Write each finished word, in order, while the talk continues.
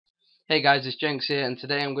Hey guys, it's Jenks here, and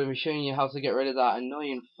today I'm going to be showing you how to get rid of that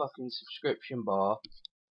annoying fucking subscription bar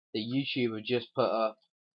that YouTube have just put up.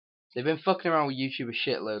 They've been fucking around with YouTube a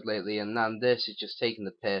shitload lately, and then this is just taking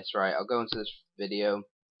the piss, right? I'll go into this video,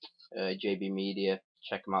 JB Media,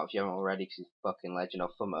 check him out if you haven't already, because he's a fucking legend.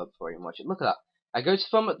 I'll thumb it up for you and watch it. Look at that. I go to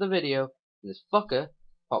thumb up the video, and this fucker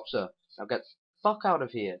pops up. Now get the fuck out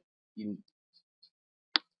of here. You...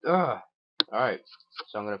 Ugh. Alright,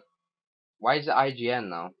 so I'm going to... Why is it IGN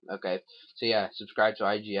now? Okay, so yeah, subscribe to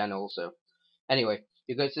IGN also. Anyway,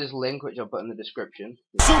 you go to this link which I'll put in the description.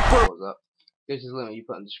 Super. Go to this link you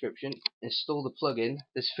put in the description. Install the plugin.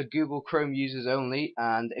 This is for Google Chrome users only,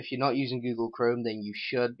 and if you're not using Google Chrome, then you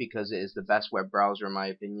should, because it is the best web browser in my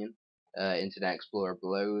opinion. Internet Explorer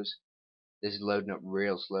blows. This is loading up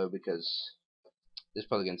real slow because this is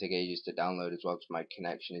probably going to take ages to download as well, because my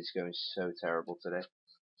connection is going so terrible today.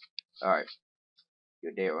 Alright.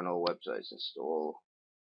 Your data on all websites install.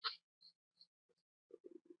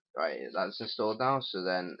 Right, that's installed now, so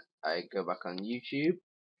then I go back on YouTube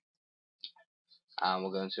and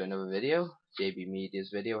we'll go into another video, JB Media's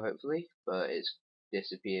video hopefully, but it's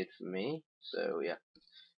disappeared from me, so yeah.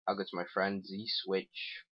 I'll go to my friend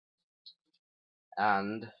Z-Switch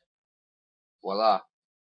and voila.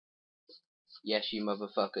 Yes you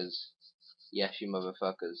motherfuckers. Yes you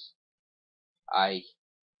motherfuckers.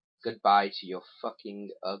 Goodbye to your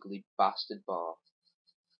fucking ugly bastard bar.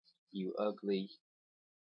 You ugly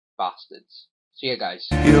bastards. See ya guys.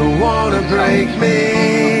 You wanna break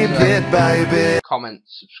me bit by bit. Comment,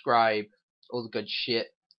 subscribe, all the good shit.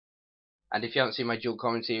 And if you haven't seen my dual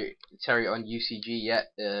commentary on UCG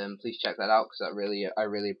yet, please check that out, because I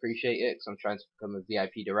really appreciate it, because I'm trying to become a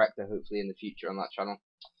VIP director hopefully in the future on that channel.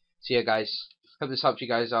 See ya guys. Hope this helps you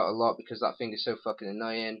guys out a lot, because that thing is so fucking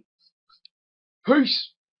annoying.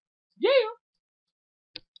 Peace. Yeah.